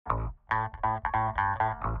Hi,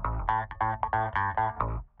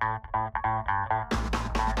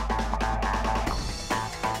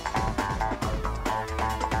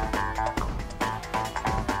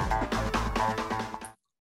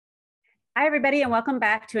 everybody, and welcome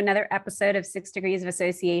back to another episode of 6 Degrees of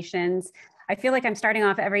Associations. I feel like I'm starting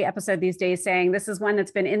off every episode these days saying this is one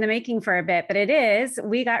that's been in the making for a bit, but it is.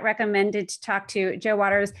 We got recommended to talk to Joe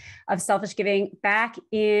Waters of Selfish Giving back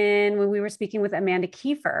in when we were speaking with Amanda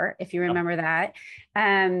Keefer, if you remember that,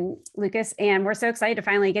 Lucas. And we're so excited to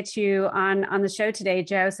finally get you on the show today,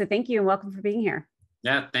 Joe. So thank you and welcome for being here.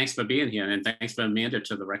 Yeah, thanks for being here. And thanks for Amanda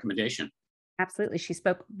to the recommendation. Absolutely. She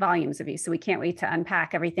spoke volumes of you. So we can't wait to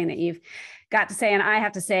unpack everything that you've got to say. And I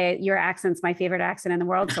have to say, your accent's my favorite accent in the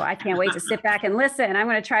world. So I can't wait to sit back and listen. I'm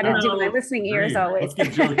going to try to do my listening ears always.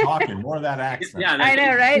 Let's get Joe talking. More of that accent. Yeah, I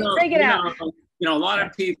know, right? Bring it out. A lot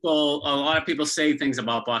of people say things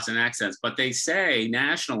about Boston accents, but they say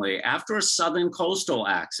nationally, after a Southern coastal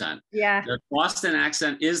accent, the Boston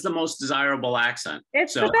accent is the most desirable accent.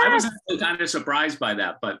 It's so the best. I was actually kind of surprised by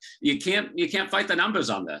that, but you can't fight the numbers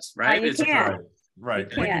on this, right? You can't. Right.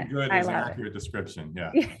 Wicked good is an accurate description.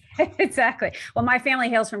 Yeah. Exactly. Well, my family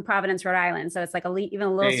hails from Providence, Rhode Island. So it's like even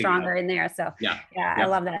a little stronger in there. So I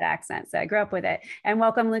love that accent. So I grew up with it. And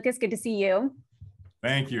welcome, Lucas. Good to see you.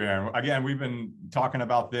 Thank you, Aaron. Again, we've been talking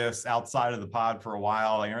about this outside of the pod for a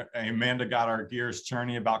while. Amanda got our gears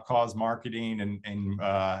churning about cause marketing, and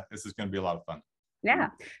this is going to be a lot of fun. Yeah.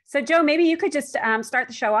 So, Joe, maybe you could just start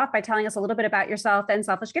the show off by telling us a little bit about yourself and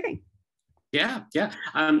Selfish Giving. Yeah.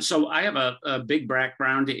 So I have a big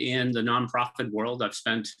background in the nonprofit world. I've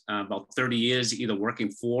spent about 30 years either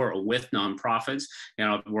working for or with nonprofits.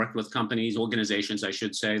 I've worked with companies, organizations, I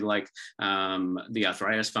should say, like the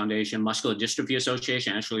Arthritis Foundation, Muscular Dystrophy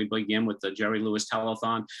Association. Actually began with the Jerry Lewis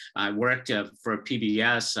Telethon. I worked for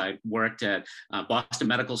PBS. I worked at Boston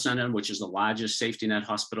Medical Center, which is the largest safety net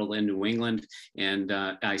hospital in New England. And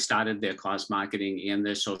I started their cause marketing and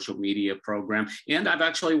their social media program. And I've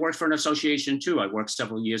actually worked for an association too. I worked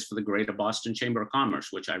several years for the Greater Boston Chamber of Commerce,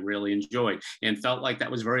 which I really enjoyed and felt like that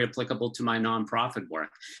was very applicable to my nonprofit work.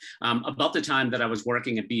 About the time that I was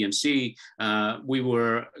working at BMC, we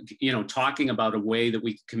were, talking about a way that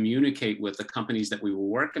we communicate with the companies that we were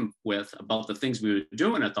working with about the things we were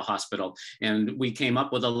doing at the hospital. And we came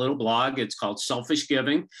up with a little blog. It's called Selfish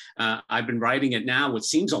Giving. I've been writing it now, which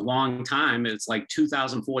seems a long time. It's like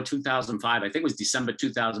 2004, 2005. I think it was December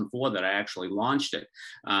 2004 that I actually launched it.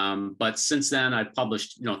 But since then, I've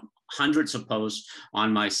published, hundreds of posts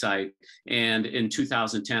on my site. And in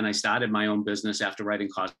 2010, I started my own business after writing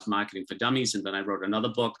Cause Marketing for Dummies. And then I wrote another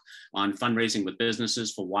book on fundraising with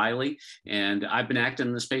businesses for Wiley. And I've been active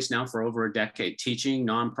in the space now for over a decade, teaching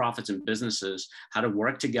nonprofits and businesses how to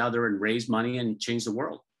work together and raise money and change the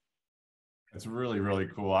world. That's really, really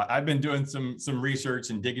cool. I've been doing some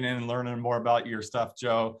research and digging in and learning more about your stuff,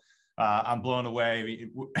 Joe. I'm blown away.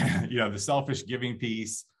 The Selfish Giving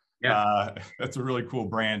piece. Yeah, that's a really cool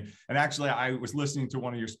brand. And actually, I was listening to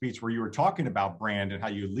one of your speeches where you were talking about brand and how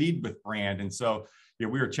you lead with brand. And so we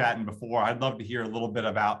were chatting before. I'd love to hear a little bit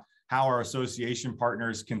about how our association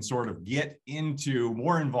partners can sort of get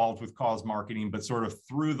more involved with cause marketing, but sort of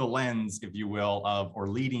through the lens, if you will, or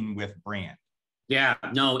leading with brand. Yeah,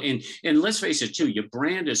 no, and let's face it too, your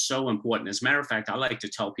brand is so important. As a matter of fact, I like to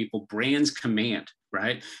tell people brands command,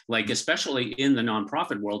 right? Like, especially in the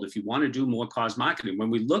nonprofit world, if you want to do more cause marketing, when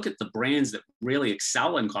we look at the brands that really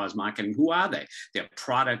excel in cause marketing, who are they? They're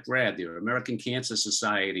Product Red, they're American Cancer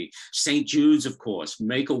Society, St. Jude's, of course,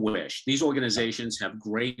 Make-A-Wish. These organizations have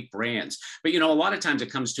great brands. But, a lot of times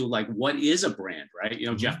it comes to like, what is a brand, right?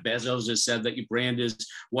 Jeff Bezos has said that your brand is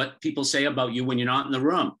what people say about you when you're not in the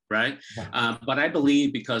room, right? But I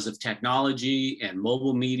believe because of technology and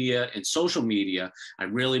mobile media and social media, I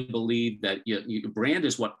really believe that your brand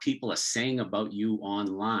is what people are saying about you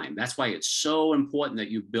online. That's why it's so important that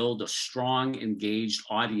you build a strong, engaged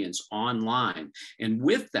audience online. And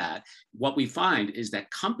with that, what we find is that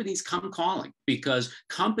companies come calling, because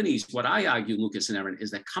companies, what I argue, Lucas and Aaron, is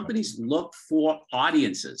that companies look for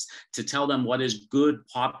audiences to tell them what is good,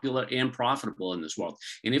 popular, and profitable in this world.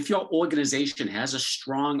 And if your organization has a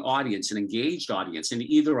strong audience, an engaged audience, and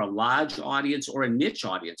either a large audience or a niche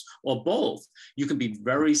audience, or both, you can be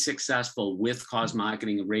very successful with cause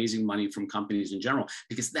marketing and raising money from companies in general,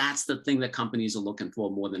 because that's the thing that companies are looking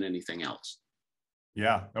for more than anything else.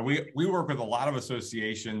 Yeah, we work with a lot of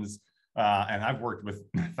associations, and I've worked with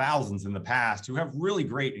thousands in the past who have really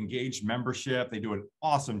great engaged membership. They do an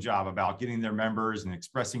awesome job about getting their members and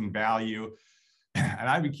expressing value. And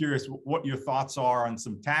I'd be curious what your thoughts are on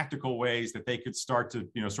some tactical ways that they could start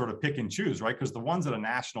to, sort of pick and choose, right? Because the ones at a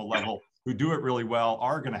national level, who do it really well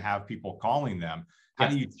are going to have people calling them. How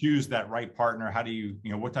do you choose that right partner? How do you,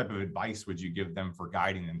 what type of advice would you give them for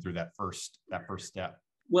guiding them through that first step?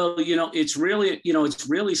 Well, it's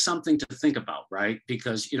really something to think about, right?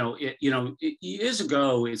 Because, years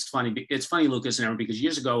ago, it's funny, Lucas and Aaron, because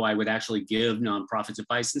years ago, I would actually give nonprofits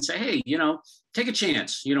advice and say, hey, take a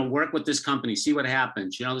chance, work with this company, see what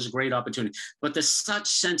happens. There's a great opportunity. But there's such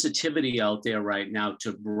sensitivity out there right now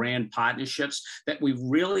to brand partnerships that we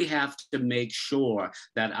really have to make sure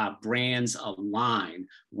that our brands align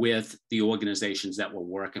with the organizations that we're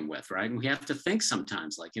working with, right? And we have to think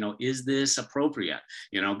sometimes like, is this appropriate?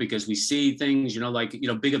 Because we see things,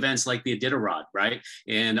 big events like the Iditarod, right,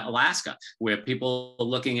 in Alaska, where people are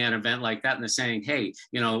looking at an event like that and they're saying, hey,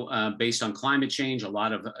 based on climate change, a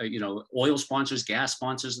lot of, oil sponsors, gas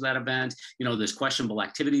sponsors of that event, there's questionable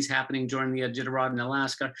activities happening during the Iditarod in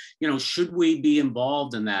Alaska. Should we be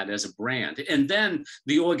involved in that as a brand? And then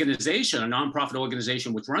the organization, a nonprofit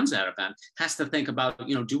organization which runs that event, has to think about,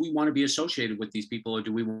 do we want to be associated with these people or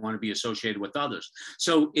do we want to be associated with others?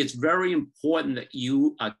 So it's very important that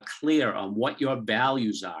you are clear on what your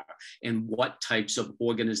values are and what types of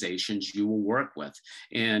organizations you will work with.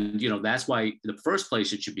 And, that's why the first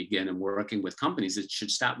place it should begin in working with companies, it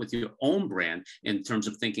should start with your own brand in terms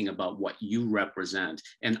of thinking about what you represent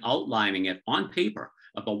and outlining it on paper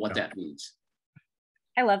about what that means.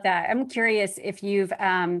 I love that. I'm curious if you've,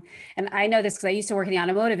 and I know this because I used to work in the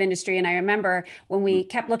automotive industry, and I remember when we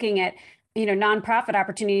kept looking at, nonprofit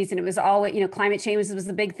opportunities, and it was all, climate change was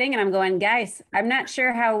the big thing. And I'm going, guys, I'm not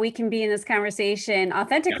sure how we can be in this conversation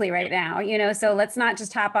authentically right now, so let's not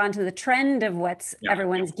just hop onto the trend of what's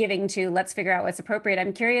everyone's giving to, let's figure out what's appropriate.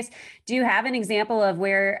 I'm curious, do you have an example of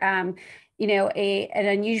where, an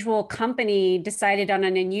unusual company decided on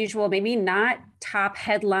an unusual, maybe not top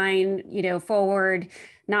headline, forward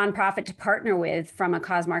nonprofit to partner with from a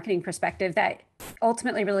cause marketing perspective that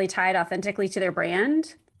ultimately really tied authentically to their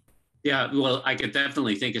brand? Yeah, well, I could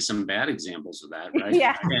definitely think of some bad examples of that, right?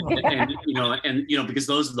 Yeah. And because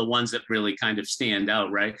those are the ones that really kind of stand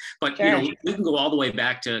out, right? But Sure. We can go all the way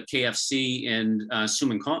back to KFC and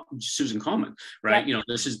Susan Komen, right? Yep.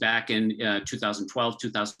 This is back in 2012,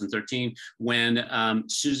 2013, when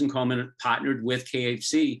Susan Komen partnered with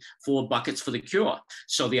KFC for Buckets for the Cure.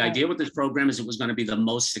 So the idea with this program is it was going to be the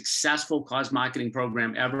most successful cause marketing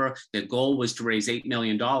program ever. The goal was to raise $8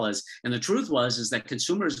 million, and the truth is that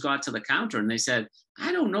consumers got to the counter and they said,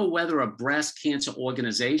 I don't know whether a breast cancer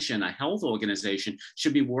organization, a health organization,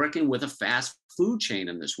 should be working with a fast food chain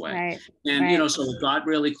in this way. Right. And, so it got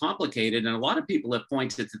really complicated. And a lot of people have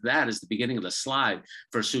pointed to that as the beginning of the slide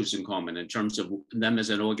for Susan Komen in terms of them as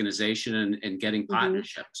an organization and getting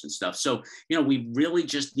partnerships and stuff. So, we really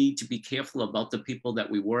just need to be careful about the people that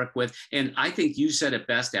we work with. And I think you said it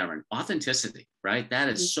best, Aaron, authenticity, right? That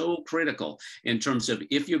is so critical in terms of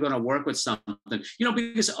if you're going to work with something,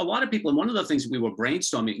 because a lot of people, and one of the things we were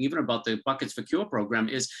brainstorming even about the Buckets for Cure program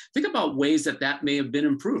is think about ways that may have been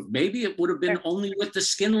improved. Maybe it would have been only with the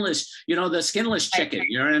skinless, the skinless chicken,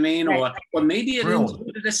 you know what I mean? Or maybe it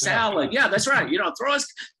included a salad. Yeah, that's right.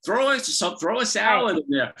 Throw a salad in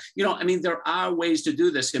there. There are ways to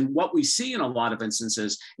do this. And what we see in a lot of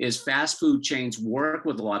instances is fast food chains work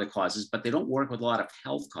with a lot of causes, but they don't work with a lot of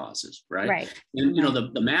health causes, right? And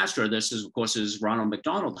the master of this is, of course, is Ronald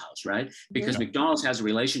McDonald House, right? Because McDonald's has a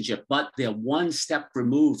relationship, but they're one step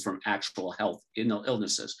removed from actual health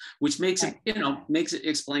illnesses, which makes it,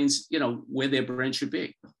 explains, where their brand should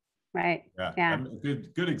be. Right. Yeah.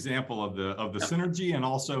 Good example of the synergy and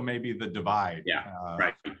also maybe the divide.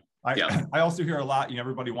 Right. I also hear a lot,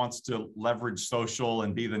 everybody wants to leverage social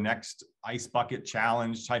and be the next ice bucket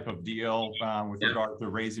challenge type of deal with regard to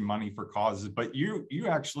raising money for causes. But you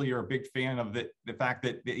actually are a big fan of the fact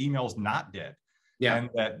that the email's not dead. Yeah. And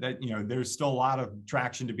that there's still a lot of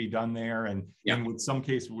traction to be done there. And in some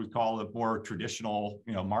cases, we would call it more traditional,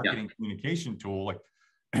 marketing communication tool. Like,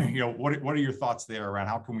 what are your thoughts there around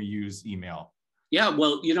how can we use email? Yeah,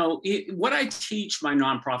 well, what I teach my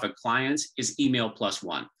nonprofit clients is email plus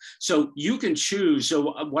one. So you can choose.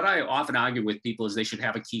 So what I often argue with people is they should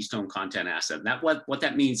have a keystone content asset. And what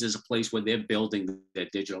that means is a place where they're building their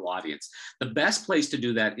digital audience. The best place to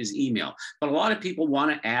do that is email. But a lot of people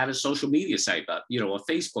want to add a social media site, a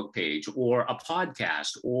Facebook page or a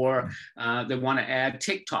podcast, or they want to add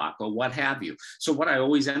TikTok or what have you. So what I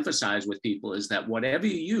always emphasize with people is that whatever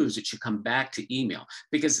you use, it should come back to email,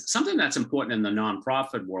 because something that's important in the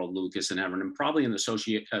nonprofit world, Lucas and Erin, and probably in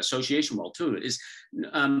the association world too, is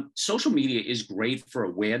social media is great for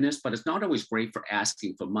awareness, but it's not always great for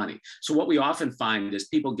asking for money. So what we often find is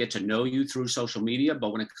people get to know you through social media,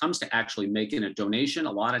 but when it comes to actually making a donation,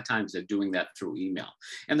 a lot of times they're doing that through email.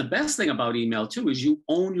 And the best thing about email too is you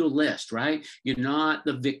own your list, right? You're not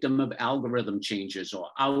the victim of algorithm changes or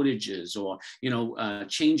outages or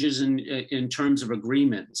changes in terms of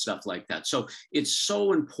agreement and stuff like that. So it's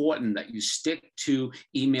so important that you stick to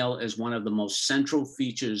email as one of the most central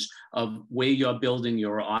features of where you're building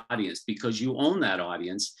your audience, because you own that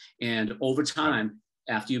audience. And over time,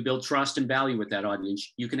 after you build trust and value with that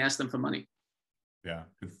audience, you can ask them for money. Yeah,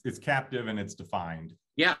 it's captive and it's defined.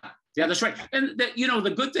 Yeah, that's right. And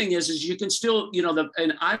the good thing is you can still,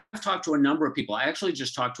 and I've talked to a number of people. I actually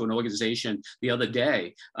just talked to an organization the other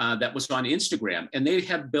day that was on Instagram, and they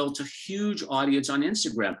have built a huge audience on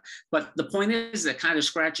Instagram. But the point is they're kind of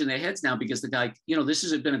scratching their heads now because the guy, this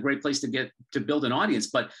has been a great place to build an audience,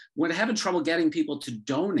 but we're having trouble getting people to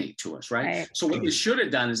donate to us, right? So what you should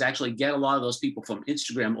have done is actually get a lot of those people from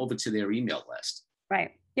Instagram over to their email list.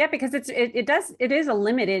 Right. Yeah, because it is a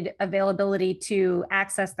limited availability to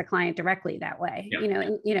access the client directly that way.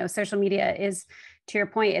 Yeah. Social media is, to your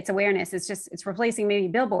point, it's awareness. It's replacing maybe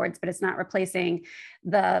billboards, but it's not replacing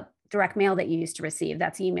the direct mail that you used to receive.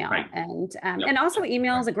 That's email. Right. And also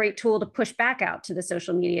email is a great tool to push back out to the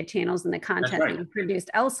social media channels and the content that you produced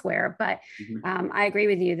elsewhere. But I agree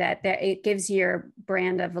with you that it gives your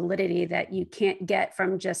brand a validity that you can't get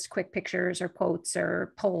from just quick pictures or quotes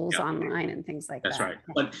or polls online and things like that. That's right.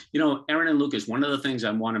 But, Erin and Lucas, one of the things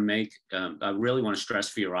I want to make, I really want to stress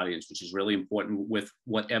for your audience, which is really important with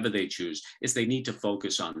whatever they choose, is they need to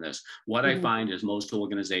focus on this. What I find is most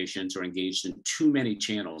organizations are engaged in too many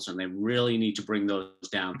channels, and they really need to bring those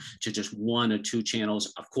down to just 1 or 2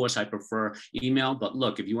 channels. Of course, I prefer email, but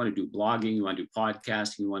look, if you want to do blogging, you want to do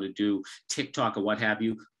podcasting, you want to do TikTok or what have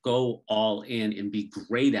you, go all in and be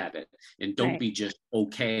great at it. And don't be just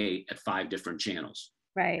okay at 5 different channels.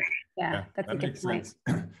 Right. Yeah, that's a good point.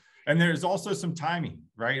 And there's also some timing,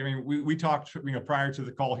 right? I mean, we talked, prior to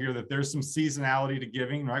the call here that there's some seasonality to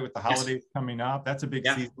giving, right? With the holidays coming up, that's a big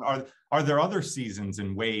season. Are there other seasons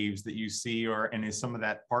and waves that you see, and is some of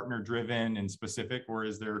that partner driven and specific, or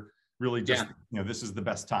is there really just, this is the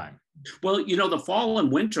best time? Well, the fall and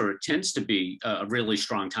winter, it tends to be a really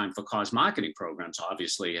strong time for cause marketing programs,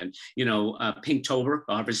 obviously. And, Pinktober,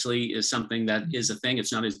 obviously, is something that is a thing.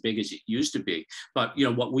 It's not as big as it used to be. But,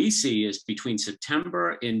 what we see is between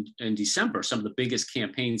September and December, some of the biggest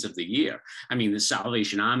campaigns of the year. I mean, the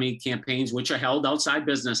Salvation Army campaigns, which are held outside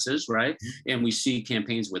businesses, right? And we see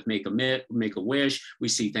campaigns with Make-A-Wish. We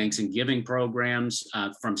see Thanksgiving programs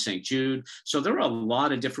from St. Jude. So there are a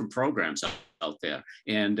lot of different programs out there.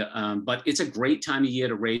 And but it's a great time of year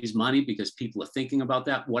to raise money because people are thinking about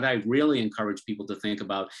that. What I really encourage people to think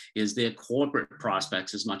about is their corporate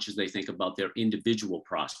prospects as much as they think about their individual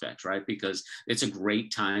prospects, right? Because it's a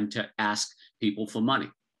great time to ask people for money.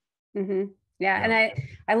 Yeah. And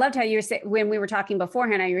I loved how you were saying, when we were talking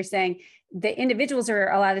beforehand, how you were saying the individuals are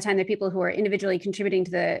a lot of the time the people who are individually contributing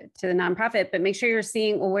to the nonprofit, but make sure you're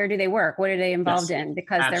seeing, well, where do they work? What are they involved in?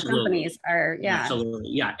 Because their companies are, Absolutely.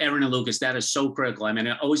 Yeah. Erin and Lucas, that is so critical. I mean,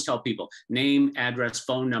 I always tell people name, address,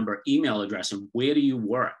 phone number, email address, and where do you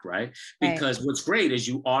work, right? Because what's great is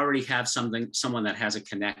you already have someone that has a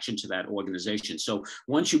connection to that organization. So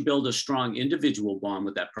once you build a strong individual bond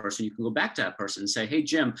with that person, you can go back to that person and say, hey,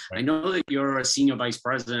 Jim, I know that you're a senior vice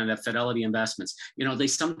president at Fidelity Investments. They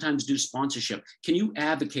sometimes do sponsorship. Can you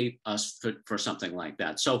advocate us for something like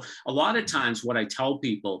that? So a lot of times what I tell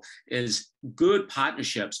people is good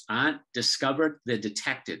partnerships aren't discovered, they're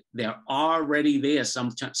detected. They're already there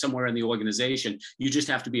somewhere in the organization. You just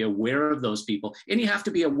have to be aware of those people, and you have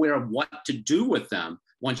to be aware of what to do with them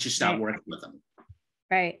once you start working with them.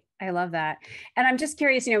 Right. I love that. And I'm just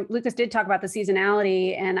curious, Lucas did talk about the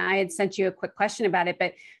seasonality, and I had sent you a quick question about it,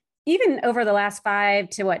 but even over the last 5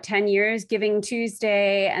 to 10 years, Giving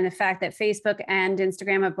Tuesday and the fact that Facebook and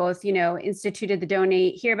Instagram have both, instituted the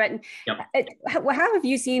donate here button. How have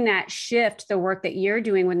you seen that shift the work that you're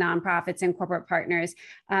doing with nonprofits and corporate partners?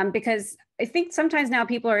 Because I think sometimes now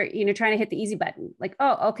people are, trying to hit the easy button. Like,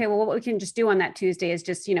 oh, okay, well, what we can just do on that Tuesday is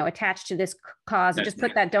just, attach to this cause and just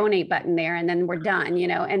put that donate button there, and then we're done,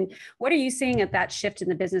 And what are you seeing at that shift in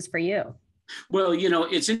the business for you? Well,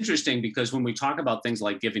 it's interesting because when we talk about things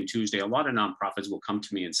like Giving Tuesday, a lot of nonprofits will come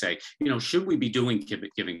to me and say, should we be doing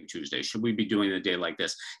Giving Tuesday? Should we be doing a day like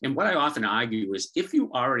this? And what I often argue is if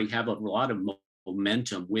you already have a lot of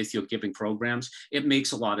momentum with your giving programs, it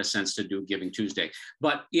makes a lot of sense to do Giving Tuesday.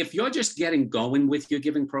 But if you're just getting going with your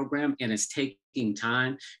giving program and it's taking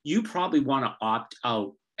time, you probably want to opt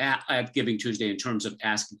out at Giving Tuesday in terms of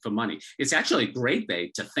asking for money. It's actually a great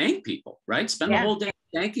day to thank people, right? Spend the whole day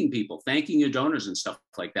thanking people, thanking your donors and stuff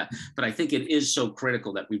like that. But I think it is so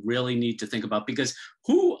critical that we really need to think about, because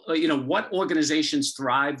what organizations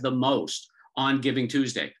thrive the most on Giving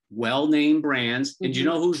Tuesday? Well-named brands. And you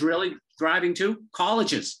know who's really thriving too?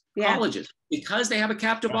 Colleges. Colleges, because they have a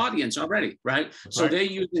captive audience already, right? So they're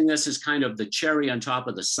using this as kind of the cherry on top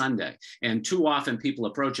of the sundae. And too often people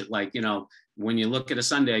approach it like, when you look at a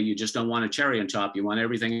sundae, you just don't want a cherry on top. You want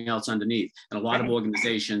everything else underneath. And a lot of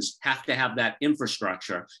organizations have to have that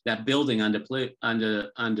infrastructure, that building underneath,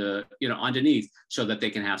 so that they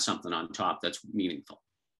can have something on top that's meaningful.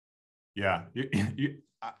 Yeah,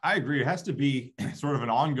 I agree. It has to be sort of an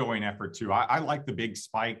ongoing effort too. I like the big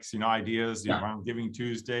spikes, ideas, around Giving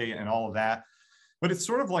Tuesday and all of that. But it's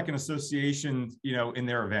sort of like an association, in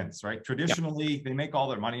their events, right? Traditionally, they make all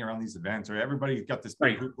their money around these events, or everybody's got this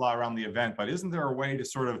big hoopla around the event. But isn't there a way to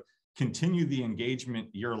sort of continue the engagement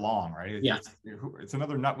year long, right? It's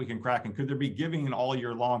another nut we can crack. And could there be giving all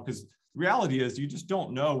year long? Because the reality is you just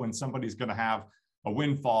don't know when somebody's going to have a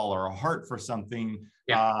windfall or a heart for something.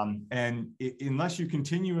 Unless you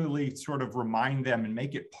continually sort of remind them and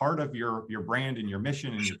make it part of your brand and your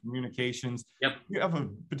mission and your communications, you have a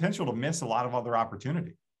potential to miss a lot of other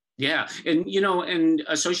opportunity. Yeah. And, and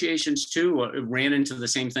associations too ran into the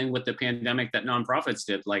same thing with the pandemic that nonprofits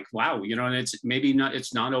did. Like, wow, and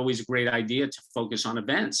it's not always a great idea to focus on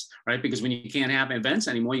events, right? Because when you can't have events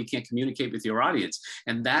anymore, you can't communicate with your audience.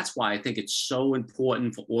 And that's why I think it's so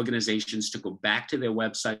important for organizations to go back to their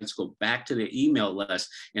websites, go back to their email list,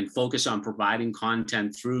 and focus on providing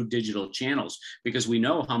content through digital channels, because we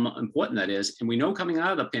know how important that is. And we know coming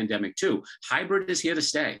out of the pandemic too, hybrid is here to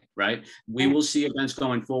stay, right? We will see events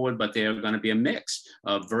going forward, but they're going to be a mix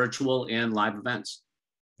of virtual and live events.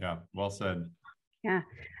 Yeah, well said. Yeah,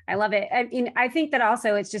 I love it. I think that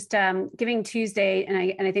also it's just Giving Tuesday,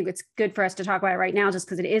 and I think it's good for us to talk about it right now, just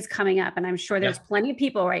because it is coming up, and I'm sure there's plenty of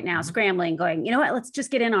people right now scrambling, going, you know what, let's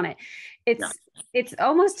just get in on it. It's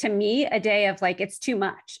almost, to me, a day of like, it's too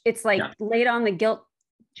much. It's like laid on the guilt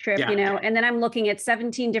trip, and then I'm looking at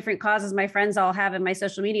 17 different causes my friends all have in my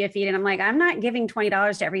social media feed. And I'm like, I'm not giving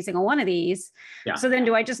 $20 to every single one of these. So then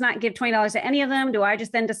do I just not give $20 to any of them? Do I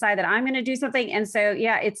just then decide that I'm going to do something? And so,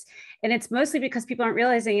 it's mostly because people aren't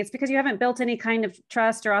realizing it's because you haven't built any kind of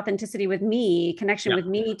trust or authenticity with me, connection with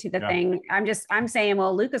me to the thing. I'm saying,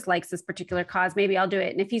 well, Lucas likes this particular cause. Maybe I'll do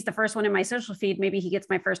it. And if he's the first one in my social feed, maybe he gets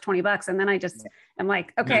my first $20. And then I'm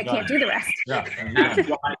like, okay, I can't do the rest.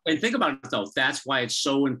 And think about it though. That's why it's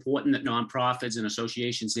so important that nonprofits and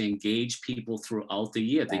associations, they engage people throughout the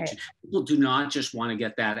year. People do not just want to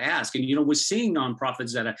get that ask. And, we're seeing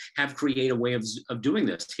nonprofits that have creative ways of doing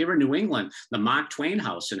this. Here in New England, the Mark Twain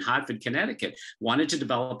House in Hartford, Connecticut, wanted to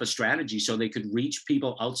develop a strategy so they could reach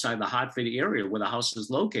people outside the Hartford area where the house is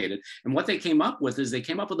located. And what they came up with is they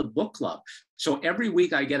came up with a book club. So every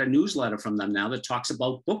week I get a newsletter from them now that talks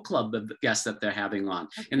about book club guests that they're having on.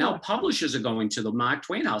 And now publishers are going to the Mark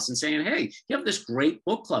Twain House and saying, hey, you have this great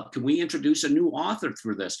book club. Can we introduce a new author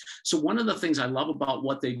through this? So one of the things I love about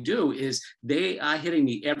what they do is they are hitting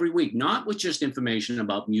me every week, not with just information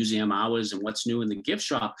about museum hours and what's new in the gift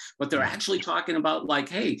shop, but they're actually talking about like,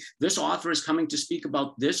 hey, this author is coming to speak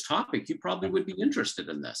about this topic. You probably would be interested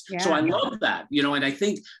in this. So I love that, and I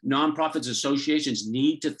think nonprofits, associations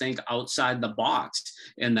need to think outside the box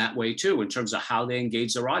in that way too, in terms of how they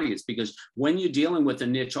engage their audience, because when you're dealing with a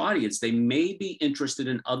niche audience, they may be interested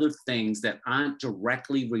in other things that aren't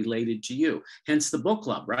directly related to you, hence the book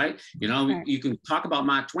club, right? You can talk about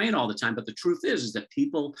Mark Twain all the time, but the truth is that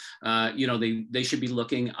people they should be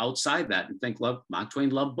looking outside that and think, look, Mark Twain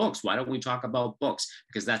loved books, why don't we talk about books,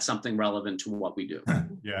 because that's something relevant to what we do.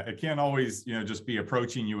 It can't always just be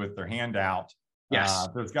approaching you with their hand out.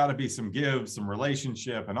 There's got to be some give, some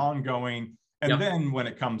relationship, and ongoing. And then when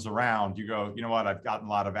it comes around, you go, you know what, I've gotten a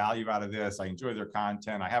lot of value out of this. I enjoy their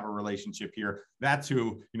content. I have a relationship here. That's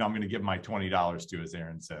who, I'm going to give my $20 to, as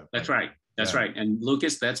Aaron said. That's right. That's right. And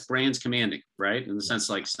Lucas, that's brands commanding, right? In the sense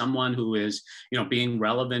like someone who is, being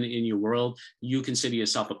relevant in your world, you consider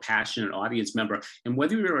yourself a passionate audience member. And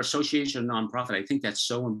whether you're an association or nonprofit, I think that's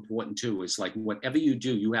so important too. It's like whatever you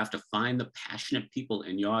do, you have to find the passionate people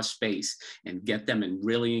in your space and get them and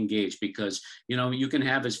really engage, because, you can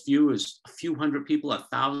have as few as a few hundred people,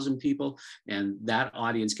 1,000 people, and that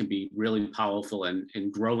audience can be really powerful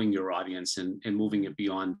in growing your audience and moving it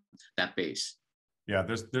beyond that base. Yeah,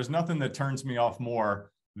 there's nothing that turns me off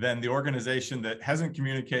more than the organization that hasn't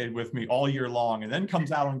communicated with me all year long and then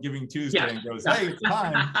comes out on Giving Tuesday and goes, hey, it's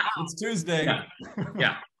time. It's Tuesday.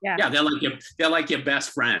 Yeah, they're like your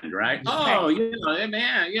best friend, right? Oh, you know, hey,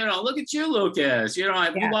 man, you know, look at you, Lucas. You know,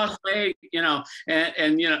 have you lost weight? You know,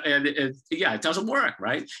 and you know, and it doesn't work,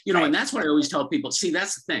 right? You know, and that's what I always tell people. See,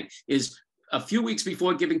 that's the thing is, a few weeks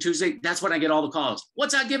before Giving Tuesday, that's when I get all the calls.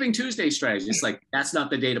 What's our Giving Tuesday strategy? It's like, that's not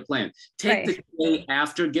the day to plan. Take the day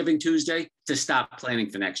after Giving Tuesday to stop planning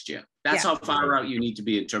for next year. That's how far out you need to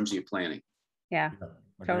be in terms of your planning. Yeah,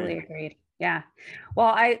 totally agreed. Yeah.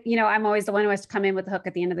 Well, I'm always the one who has to come in with the hook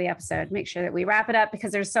at the end of the episode, make sure that we wrap it up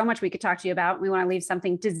because there's so much we could talk to you about. We want to leave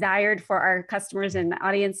something desired for our customers and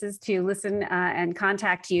audiences to listen and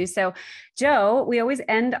contact you. So Joe, we always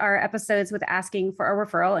end our episodes with asking for a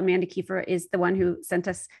referral. Amanda Keefer is the one who sent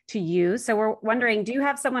us to you. So we're wondering, do you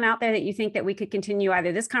have someone out there that you think that we could continue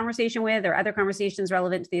either this conversation with or other conversations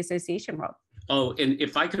relevant to the association world? Oh, and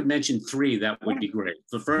if I could mention 3, that would be great.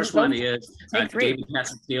 The first one is David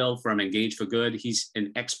Castillo from Engage for Good. He's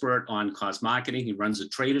an expert on cost marketing. He runs a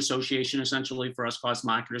trade association essentially for us cost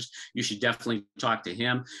marketers. You should definitely talk to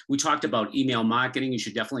him. We talked about email marketing. You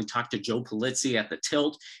should definitely talk to Joe Polizzi at The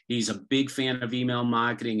Tilt. He's a big fan of email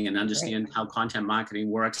marketing and understand how content marketing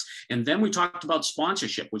works. And then we talked about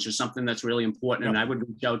sponsorship, which is something that's really important. And I would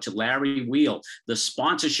reach out to Larry Wheel, the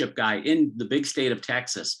sponsorship guy in the big state of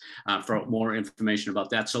Texas, for more information about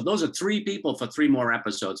that. So those are 3 people for 3 more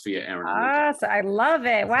episodes for you, Aaron. Awesome. I love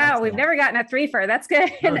it. Wow. We've never gotten a 3-fer. That's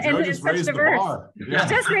good. No, and just raised the bar.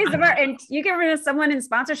 Just raised the bar. And you get rid of someone in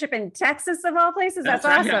sponsorship in Texas of all places. That's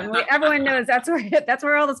awesome. Everyone knows that's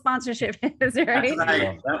where all the sponsorship is,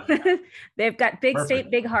 right? They've got big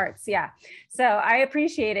state, big hearts. Yeah. So I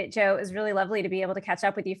appreciate it, Joe. It was really lovely to be able to catch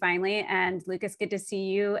up with you finally. And Lucas, good to see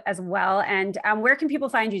you as well. And where can people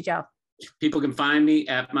find you, Joe? People can find me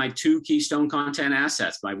at my 2 Keystone Content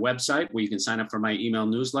Assets, my website, where you can sign up for my email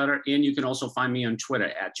newsletter. And you can also find me on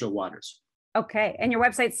Twitter at Joe Waters. Okay. And your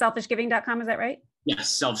website's selfishgiving.com, is that right?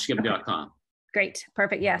 Yes, selfishgiving.com. Great.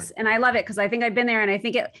 Perfect. Yes. And I love it because I think I've been there and I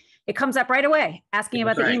think it comes up right away asking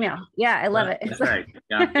about the email. Yeah, I love it. That's right.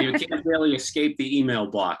 Yeah. You can't really escape the email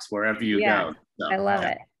box wherever you go. So, I love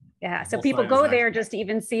it. Yeah. So people go there just to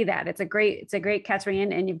even see that. It's a great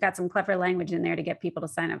catching, and you've got some clever language in there to get people to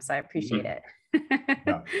sign up. So I appreciate it.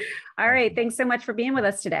 All right. Thanks so much for being with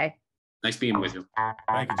us today. Nice being with you.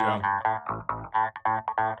 Thank you, Joe.